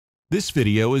This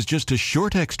video is just a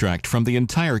short extract from the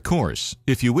entire course.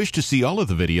 If you wish to see all of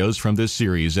the videos from this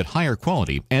series at higher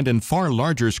quality and in far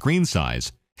larger screen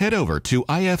size, head over to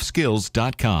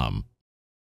ifskills.com.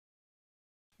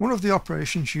 One of the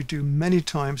operations you do many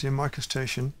times in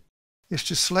Microstation is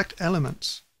to select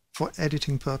elements for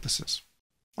editing purposes.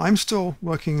 I'm still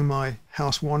working in my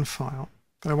House 1 file,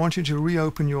 but I want you to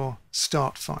reopen your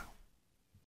Start file.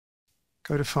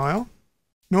 Go to File.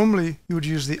 Normally you would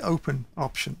use the Open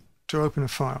option to open a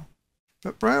file,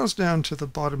 but browse down to the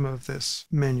bottom of this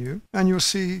menu and you'll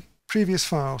see previous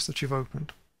files that you've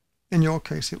opened. In your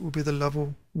case it will be the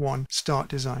Level 1 Start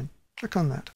Design. Click on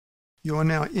that. You are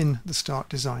now in the Start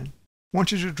Design. I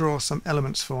want you to draw some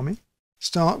elements for me.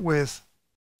 Start with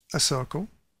a circle.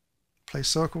 Place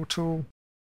Circle tool.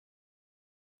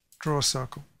 Draw a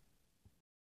circle.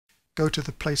 Go to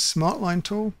the Place Smart Line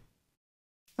tool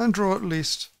and draw at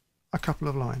least a couple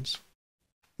of lines.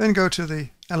 Then go to the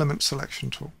Element Selection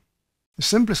tool. The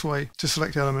simplest way to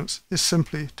select elements is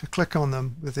simply to click on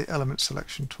them with the Element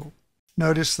Selection tool.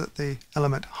 Notice that the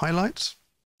element highlights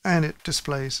and it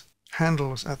displays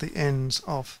handles at the ends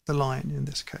of the line in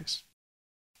this case.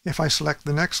 If I select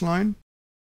the next line,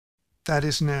 that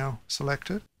is now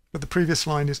selected, but the previous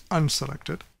line is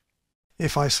unselected.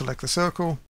 If I select the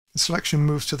circle, the selection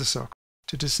moves to the circle.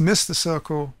 To dismiss the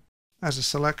circle as a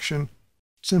selection,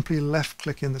 simply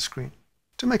left-click in the screen.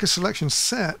 To make a selection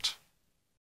set,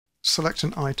 select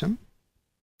an item,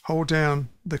 hold down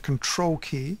the Control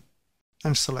key,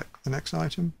 and select the next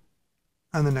item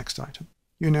and the next item.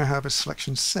 You now have a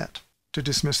selection set. To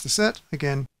dismiss the set,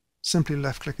 again, simply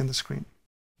left-click in the screen.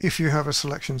 If you have a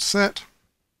selection set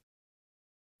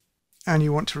and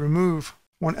you want to remove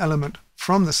one element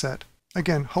from the set,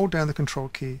 again, hold down the Control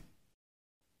key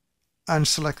and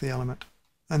select the element,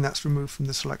 and that's removed from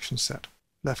the selection set.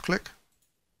 Left-click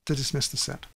to dismiss the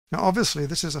set. Now obviously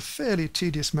this is a fairly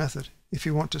tedious method if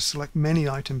you want to select many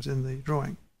items in the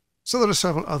drawing. So there are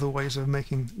several other ways of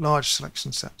making large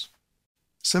selection sets.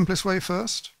 Simplest way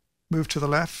first, move to the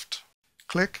left,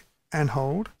 click and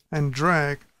hold and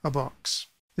drag a box.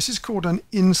 This is called an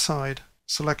inside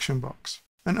selection box,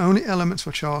 and only elements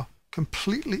which are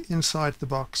completely inside the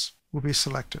box will be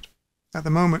selected. At the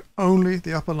moment only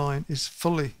the upper line is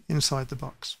fully inside the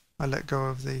box. I let go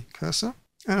of the cursor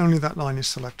and only that line is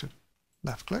selected.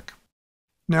 Left click.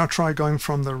 Now try going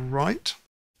from the right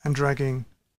and dragging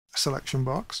a selection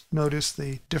box. Notice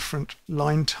the different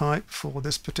line type for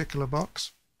this particular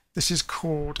box. This is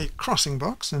called a crossing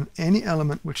box, and any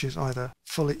element which is either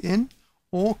fully in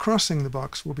or crossing the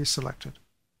box will be selected.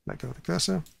 Let go of the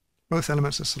cursor. Both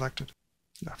elements are selected.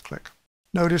 Left click.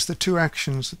 Notice the two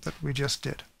actions that we just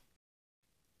did.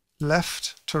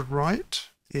 Left to right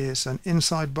is an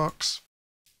inside box.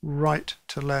 Right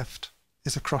to left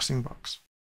is a crossing box.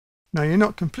 Now you're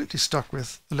not completely stuck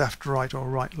with left-right or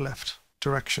right-left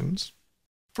directions.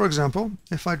 For example,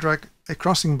 if I drag a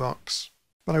crossing box,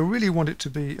 but I really want it to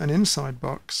be an inside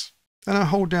box, then I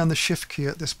hold down the Shift key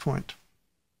at this point.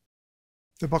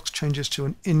 The box changes to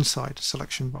an inside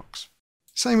selection box.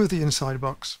 Same with the inside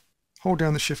box. Hold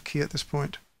down the Shift key at this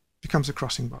point, becomes a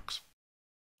crossing box.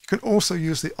 You can also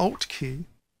use the Alt key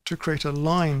to create a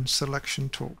line selection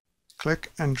tool.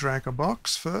 Click and drag a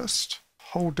box first,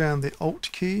 hold down the Alt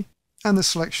key, and the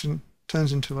selection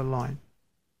turns into a line.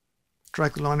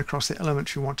 Drag the line across the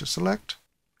element you want to select,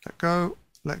 let go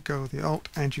of the Alt,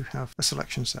 and you have a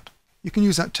selection set. You can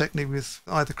use that technique with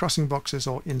either crossing boxes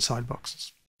or inside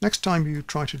boxes. Next time you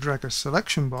try to drag a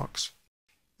selection box,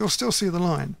 you'll still see the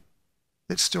line.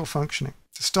 It's still functioning.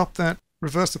 To stop that,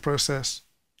 reverse the process,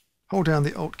 hold down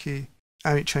the Alt key,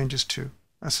 and it changes to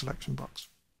a selection box.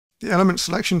 The Element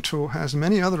Selection tool has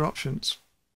many other options.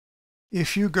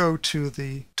 If you go to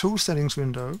the Tool Settings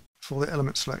window for the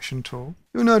Element Selection tool,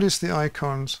 you'll notice the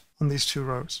icons on these two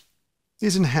rows.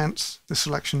 These enhance the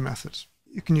selection methods.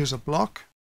 You can use a block,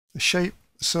 a shape,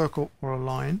 a circle, or a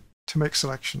line to make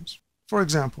selections. For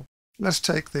example, let's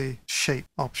take the Shape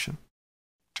option.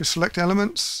 To select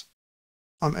elements,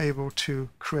 I'm able to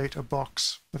create a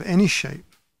box of any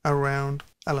shape around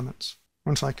elements.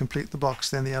 Once I complete the box,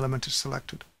 then the element is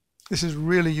selected. This is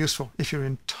really useful if you're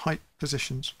in tight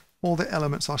positions. All the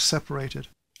elements are separated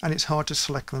and it's hard to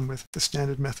select them with the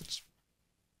standard methods.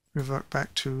 Revert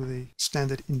back to the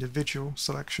standard individual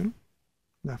selection.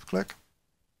 Left click.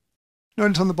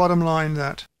 Notice on the bottom line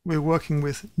that we're working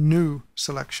with new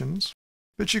selections,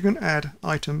 but you can add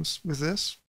items with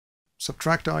this,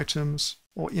 subtract items,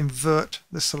 or invert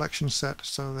the selection set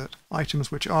so that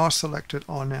items which are selected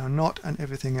are now not and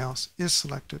everything else is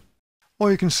selected.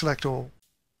 Or you can select all.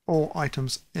 All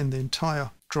items in the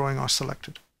entire drawing are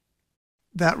selected.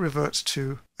 That reverts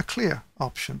to a clear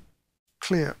option.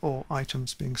 clear all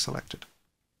items being selected.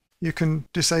 You can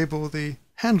disable the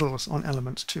handles on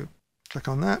elements too. Click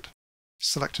on that,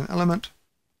 select an element,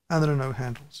 and there are no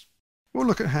handles. We'll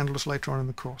look at handles later on in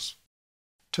the course.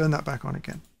 Turn that back on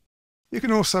again. You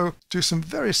can also do some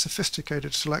very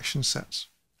sophisticated selection sets.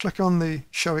 Click on the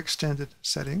Show Extended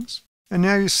settings, and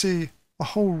now you see a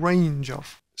whole range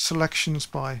of selections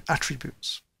by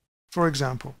attributes. For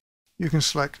example, you can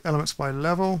select elements by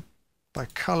level, by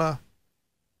color,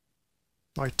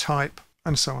 by type,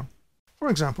 and so on. For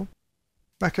example,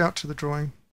 back out to the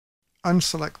drawing,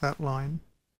 unselect that line,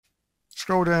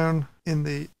 scroll down in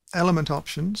the element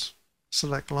options,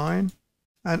 select line,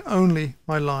 and only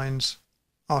my lines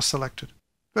are selected.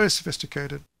 Very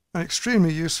sophisticated and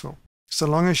extremely useful, so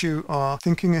long as you are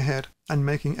thinking ahead and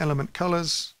making element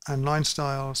colors and line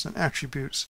styles and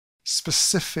attributes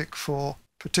specific for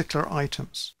particular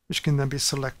items, which can then be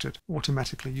selected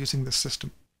automatically using this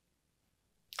system.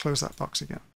 Close that box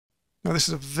again. Now this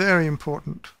is a very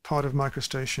important part of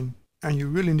Microstation, and you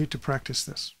really need to practice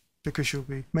this because you'll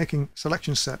be making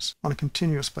selection sets on a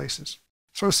continuous basis.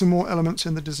 Throw some more elements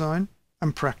in the design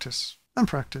and practice, and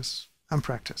practice, and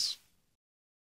practice.